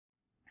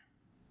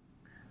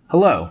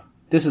Hello,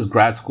 this is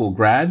Grad School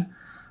Grad,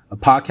 a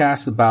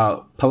podcast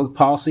about public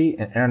policy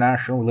and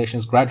international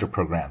relations graduate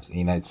programs in the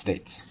United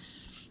States.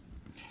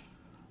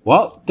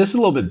 Well, this is a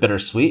little bit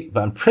bittersweet,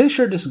 but I'm pretty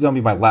sure this is going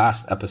to be my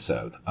last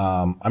episode.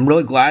 I'm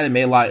really glad it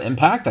made a lot of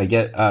impact. I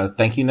get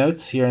thank you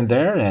notes here and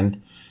there,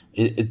 and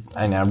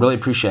I really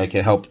appreciate it. It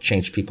can help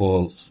change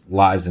people's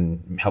lives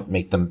and help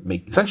make them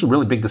make essentially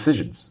really big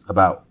decisions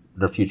about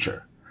their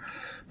future.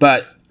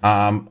 But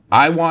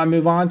I want to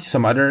move on to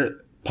some other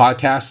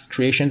podcast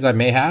creations I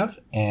may have,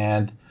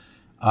 and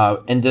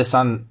end this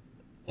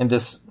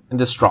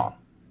strong.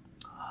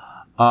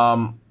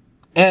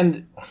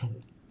 And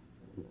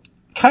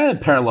kind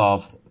of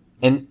parallel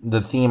in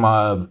the theme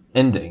of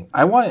ending,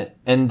 I want to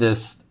end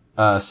this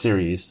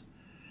series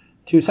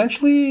to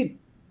essentially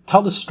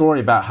tell the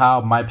story about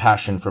how my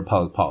passion for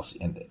public policy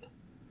ended.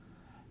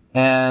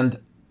 And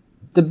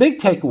the big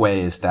takeaway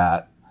is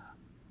that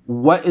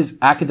what is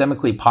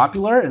academically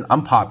popular and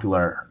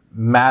unpopular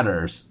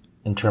matters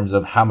in terms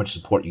of how much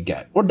support you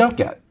get or don't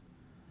get.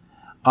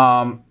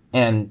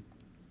 And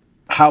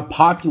how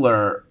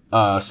popular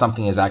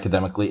something is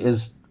academically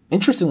is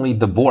interestingly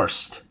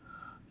divorced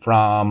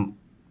from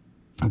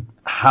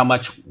how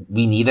much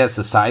we need as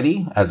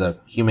society, as a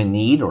human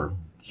need or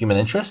human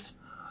interest.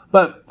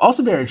 But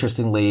also very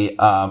interestingly,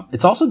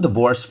 it's also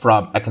divorced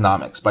from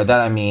economics. By that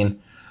I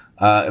mean,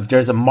 if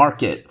there's a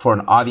market for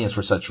an audience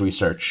for such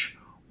research,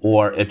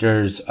 or if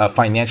there's a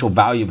financial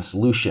value of a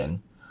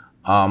solution,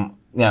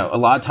 a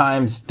lot of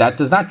times that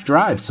does not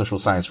drive social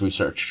science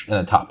research in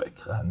a topic.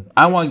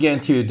 I don't want to get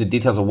into the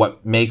details of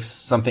what makes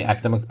something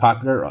academically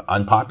popular or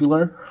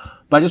unpopular,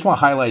 but I just want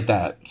to highlight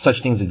that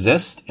such things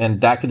exist,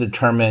 and that could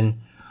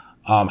determine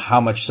how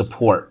much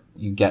support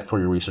you get for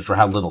your research or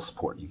how little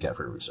support you get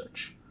for your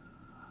research.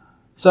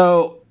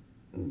 So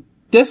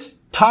this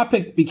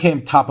topic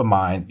became top of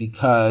mind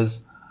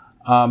because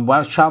when I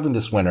was traveling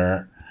this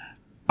winter,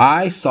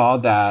 I saw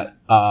that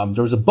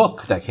there was a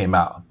book that came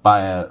out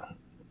by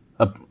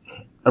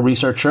a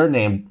researcher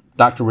named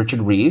Dr.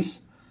 Richard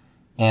Reeves,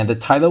 and the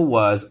title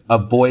was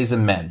Of Boys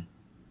and Men.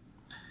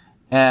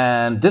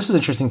 And this is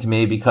interesting to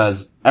me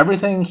because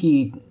everything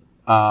he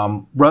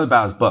wrote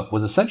about his book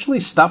was essentially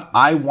stuff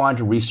I wanted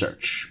to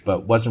research,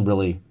 but wasn't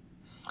really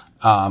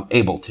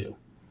able to.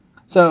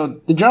 So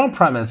the general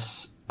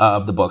premise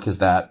of the book is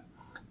that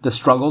the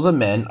struggles of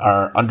men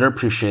are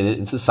underappreciated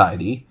in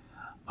society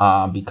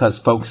because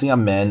focusing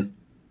on men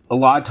a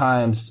lot of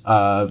times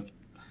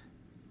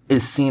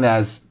is seen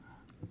as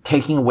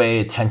taking away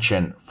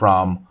attention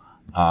from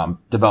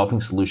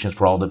developing solutions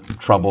for all the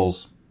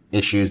troubles,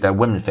 issues that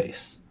women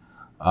face.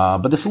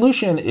 But the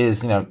solution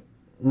is,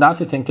 not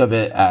to think of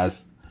it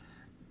as,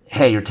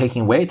 hey, you're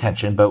taking away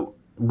attention, but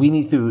we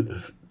need to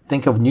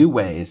think of new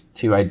ways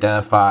to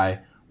identify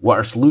what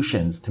are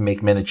solutions to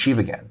make men achieve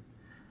again.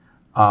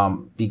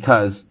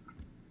 Because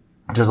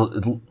there's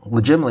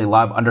legitimately a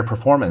lot of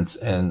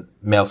underperformance in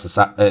male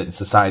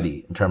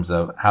society in terms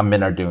of how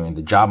men are doing in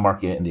the job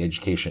market and the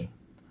education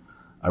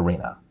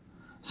arena.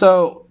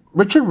 So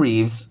Richard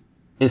Reeves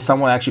is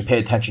someone I actually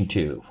paid attention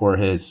to for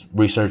his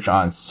research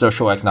on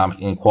socioeconomic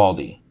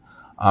inequality.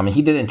 And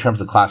he did it in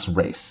terms of class and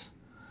race.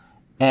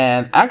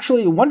 And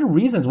actually, one of the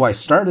reasons why I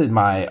started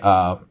my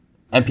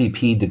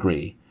MPP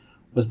degree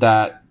was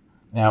that,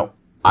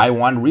 I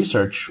wanted to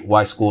research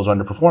why schools are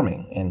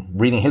underperforming, and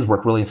reading his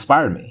work really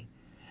inspired me.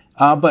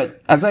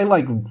 But as I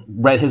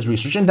read his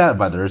research and that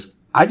of others,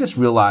 I just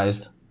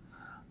realized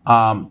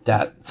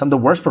that some of the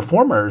worst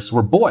performers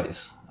were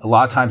boys. A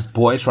lot of times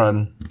boys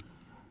from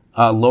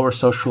lower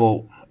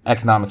social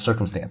economic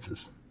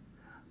circumstances.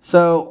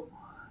 So,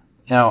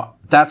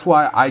 that's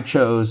why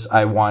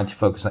I wanted to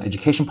focus on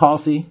education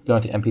policy,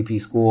 going to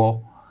MPP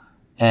school,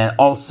 and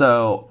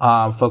also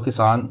focus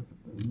on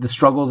the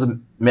struggles of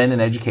men in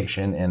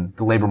education and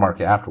the labor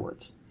market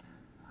afterwards.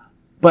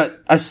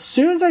 But as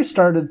soon as I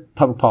started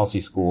public policy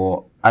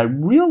school, I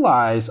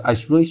realized I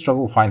really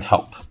struggled to find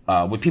help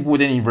with people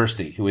within the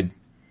university who would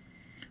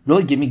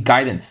really give me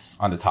guidance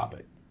on the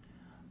topic.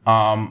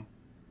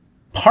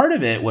 Part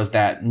of it was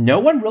that no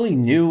one really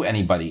knew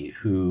anybody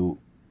who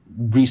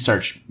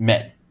researched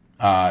men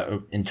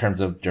in terms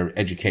of their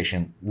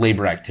education,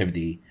 labor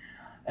activity.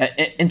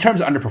 In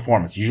terms of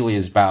underperformance, usually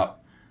is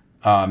about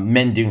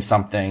men doing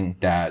something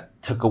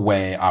that took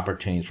away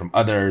opportunities from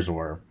others,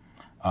 or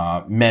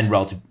men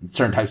relative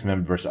certain types of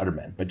men versus other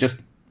men. But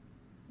just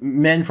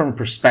men from a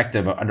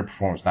perspective of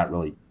underperformance, not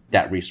really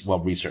that well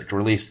researched, or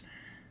at least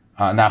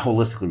not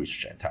holistically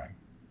researched at the time.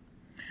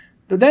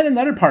 But then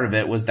another part of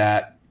it was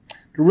that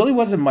there really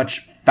wasn't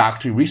much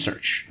faculty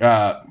research,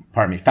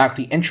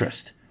 faculty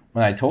interest,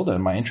 when I told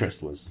them my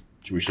interest was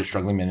to research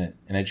struggling men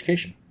in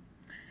education.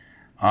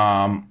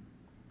 Among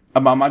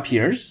my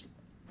peers,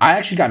 I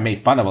actually got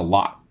made fun of a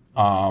lot.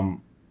 Part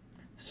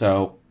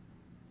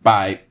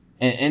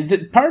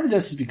of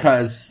this is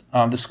because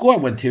the school I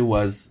went to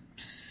was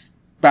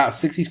about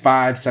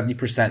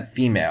 65-70%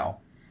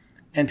 female,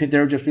 and they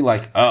would just be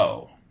like,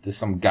 "Oh, there's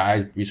some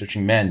guy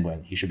researching men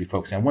when he should be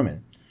focusing on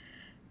women."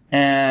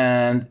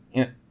 And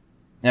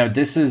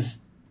this is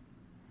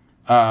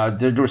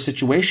there were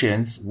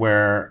situations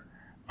where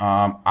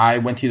I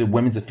went to the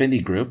women's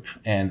affinity group,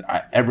 and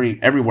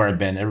everywhere I've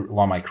been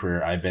along my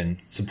career, I've been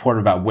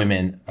supportive about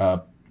women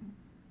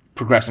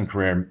progressing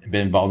career,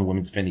 been involved in the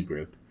women's affinity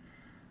group.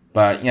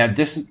 But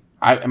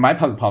in my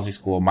public policy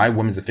school, my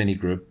women's affinity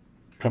group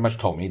pretty much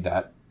told me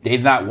that they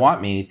did not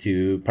want me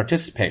to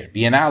participate,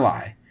 be an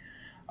ally.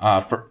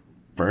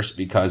 First,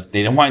 because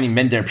they didn't want any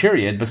men there,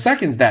 period. But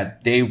second is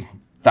that they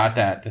thought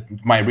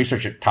that my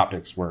research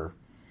topics were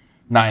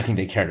not anything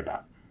they cared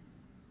about.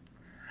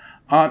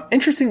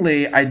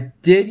 Interestingly, I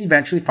did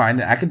eventually find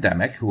an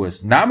academic who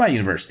was not my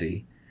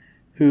university,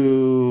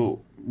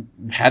 who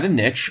had a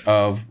niche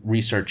of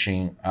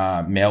researching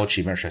male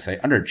achievement, or should I say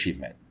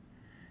underachievement.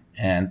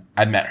 And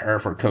I met her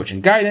for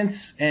coaching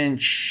guidance,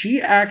 and she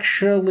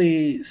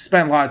actually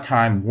spent a lot of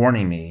time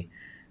warning me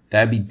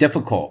that it'd be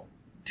difficult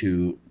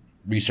to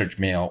research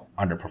male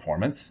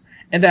underperformance,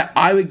 and that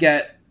I would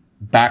get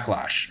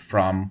backlash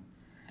from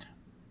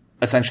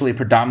essentially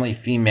predominantly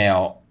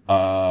female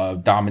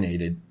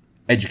dominated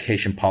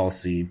education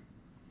policy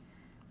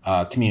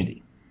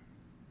community.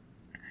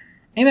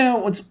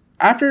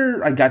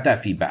 After I got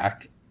that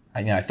feedback,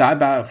 I thought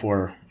about it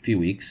for a few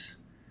weeks,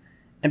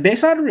 and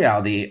based on the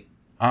reality,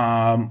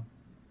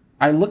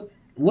 I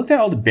looked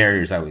at all the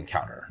barriers I would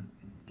encounter: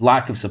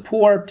 lack of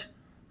support,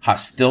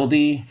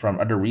 hostility from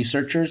other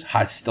researchers,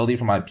 hostility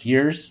from my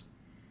peers,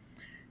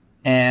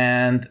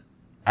 and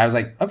I was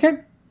like, okay,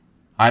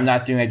 I'm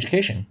not doing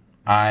education.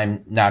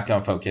 I'm not going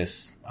to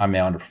focus on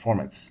male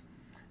underperformance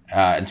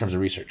in terms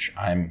of research.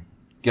 I'm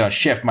going to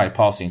shift my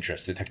policy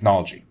interests to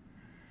technology,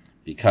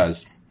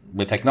 because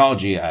with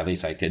technology, at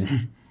least I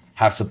could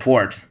have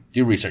support,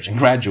 do research, and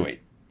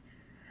graduate.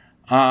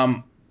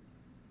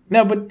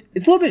 No, but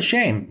it's a little bit of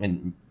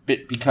shame,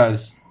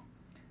 because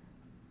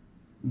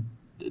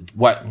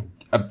what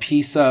a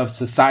piece of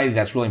society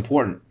that's really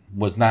important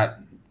was not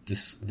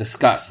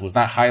discussed, was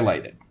not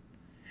highlighted.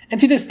 And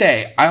to this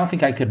day, I don't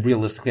think I could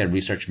realistically have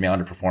researched male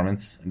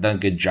underperformance and done a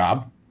good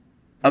job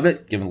of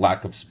it, given the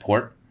lack of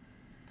support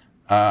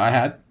I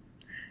had.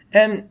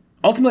 And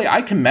ultimately,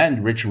 I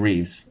commend Rich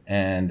Reeves,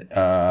 and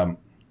the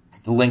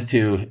link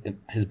to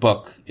his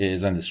book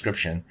is in the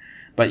description.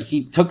 But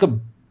he took a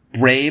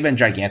brave and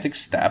gigantic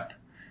step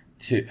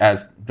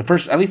as the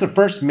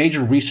first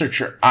major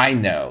researcher I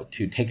know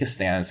to take a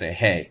stand and say,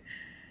 hey,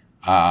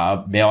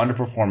 male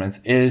underperformance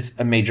is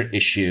a major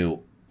issue,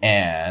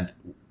 and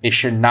it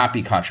should not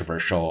be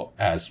controversial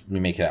as we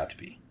make it out to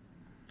be.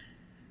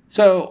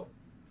 So,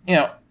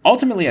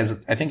 ultimately, as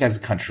a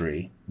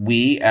country,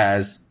 we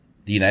as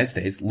the United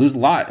States lose a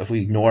lot if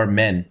we ignore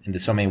men in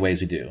so many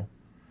ways we do.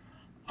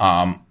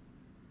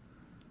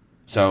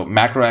 So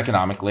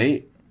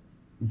macroeconomically,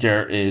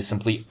 there is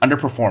simply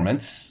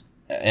underperformance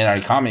in our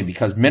economy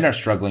because men are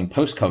struggling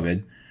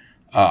post-COVID,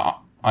 on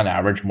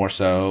average, more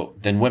so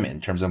than women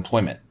in terms of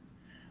employment.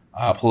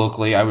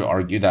 Politically, I would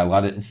argue that a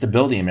lot of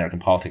instability in American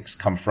politics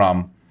come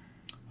from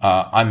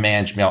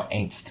unmanaged male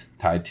angst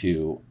tied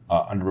to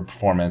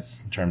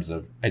underperformance in terms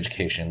of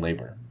education and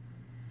labor.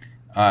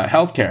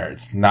 Healthcare,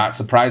 it's not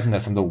surprising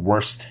that some of the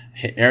worst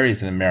hit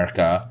areas in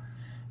America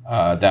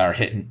that are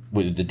hit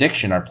with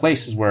addiction are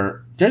places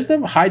where there's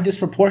a high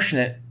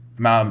disproportionate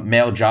amount of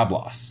male job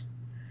loss.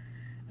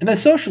 And then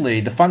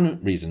socially, the fun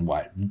reason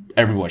why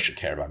everyone should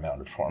care about male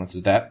underperformance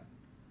is that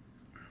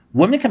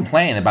women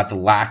complain about the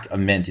lack of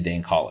men today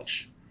in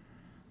college.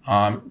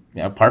 Part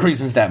of the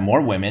reason is that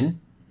more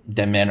women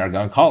than men are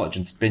going to college,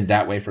 and it's been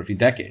that way for a few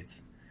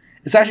decades.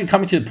 It's actually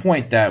coming to the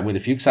point that, with a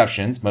few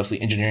exceptions,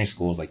 mostly engineering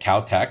schools like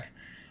Caltech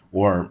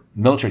or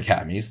military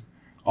academies,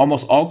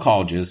 almost all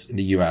colleges in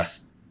the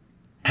U.S.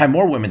 have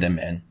more women than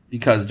men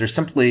because there's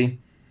simply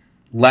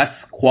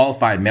less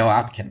qualified male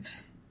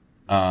applicants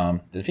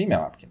than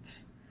female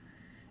applicants.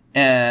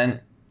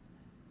 And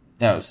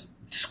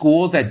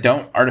schools that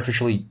don't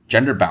artificially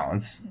gender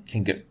balance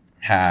can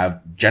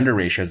have gender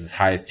ratios as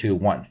high as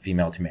 2-1,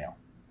 female to male.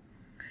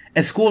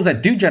 And schools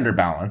that do gender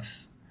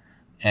balance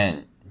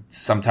and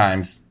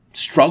sometimes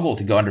struggle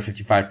to go under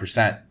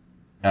 55%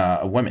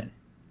 of women.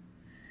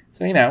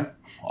 So,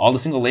 all the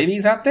single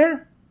ladies out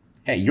there,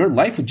 hey, your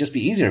life would just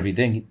be easier if you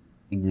didn't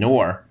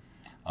ignore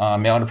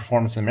male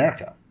underperformance in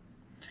America.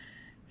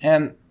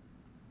 And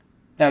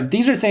now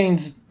these are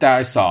things that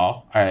I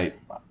saw,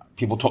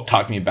 people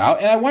talk to me about,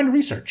 and I wanted to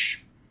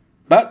research.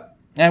 But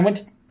I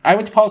went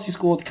to policy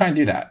school to kind of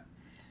do that.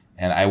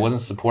 And I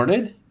wasn't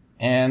supported,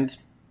 and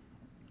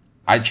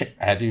I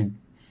had to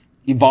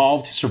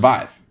evolve to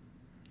survive,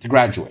 to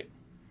graduate.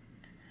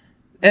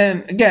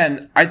 And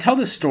again, I tell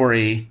this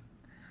story,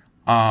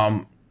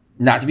 not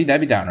to be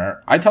Debbie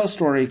Downer. I tell a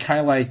story kind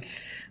of like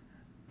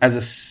as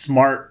a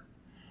smart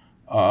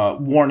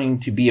warning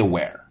to be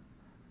aware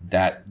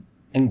that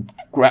in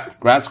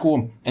grad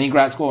school, any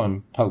grad school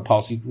and public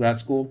policy grad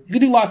school, you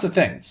can do lots of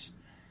things.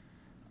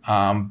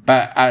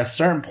 But at a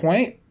certain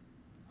point,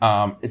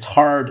 it's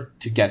hard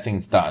to get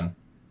things done.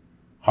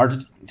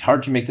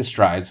 Hard to make the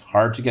strides,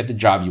 hard to get the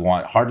job you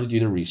want, hard to do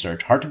the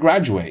research, hard to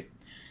graduate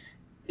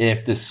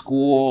if the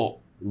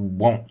school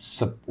won't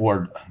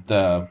support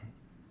the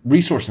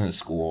resources in the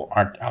school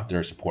aren't out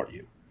there to support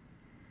you.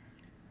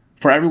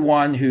 For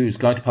everyone who's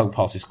going to public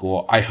policy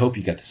school, I hope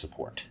you get the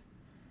support.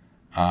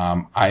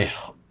 I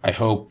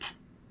hope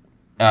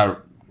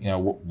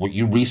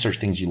you research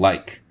things you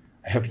like.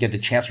 I hope you get the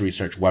chance to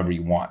research whatever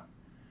you want.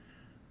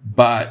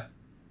 But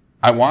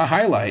I want to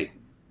highlight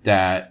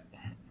that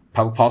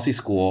public policy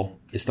school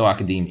is still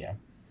academia,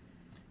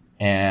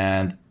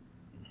 and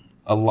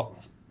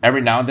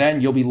every now and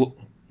then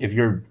if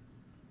you're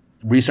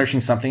researching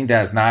something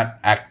that is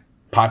not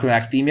popular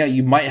in academia,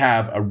 you might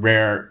have a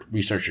rare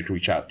researcher to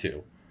reach out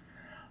to.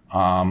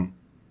 I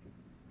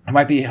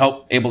might be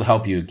able to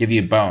help you, give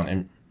you a bone,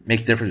 and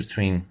make the difference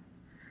between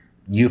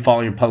you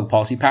following your public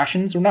policy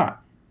passions or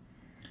not.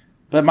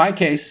 But in my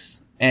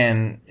case,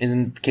 and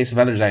in the case of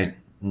others I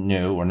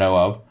knew or know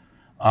of,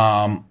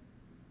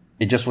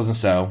 it just wasn't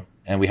so,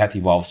 and we had to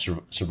evolve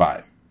to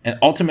survive. And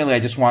ultimately, I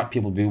just want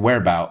people to be aware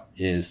about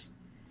is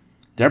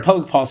their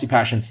public policy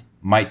passions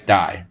might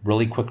die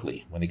really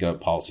quickly when they go to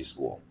policy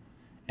school.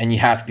 And you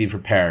have to be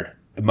prepared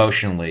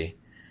emotionally,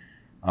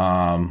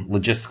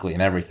 logistically,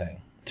 and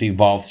everything to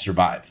evolve to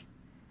survive.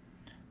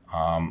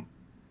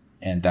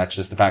 And that's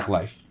just the fact of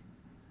life.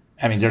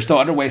 I mean, there's still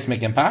other ways to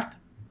make impact,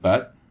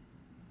 but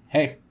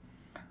hey.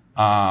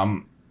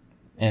 And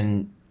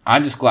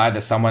I'm just glad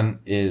that someone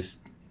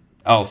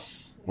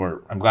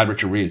I'm glad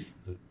Richard Reeves,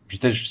 a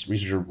prestigious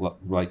researcher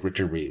like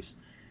Richard Reeves,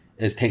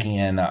 is taking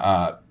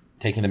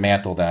the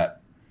mantle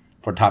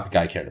for a topic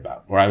I cared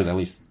about, or I was at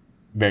least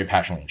very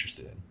passionately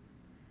interested in.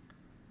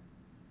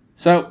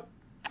 So,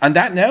 on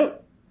that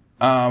note,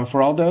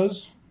 for all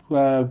those who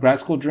have grad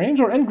school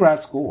dreams or in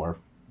grad school or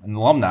an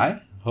alumni,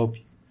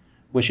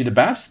 wish you the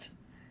best.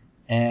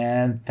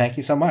 And thank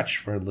you so much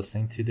for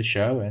listening to the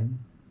show and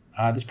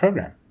this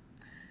program.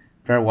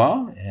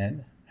 Farewell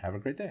and have a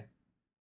great day.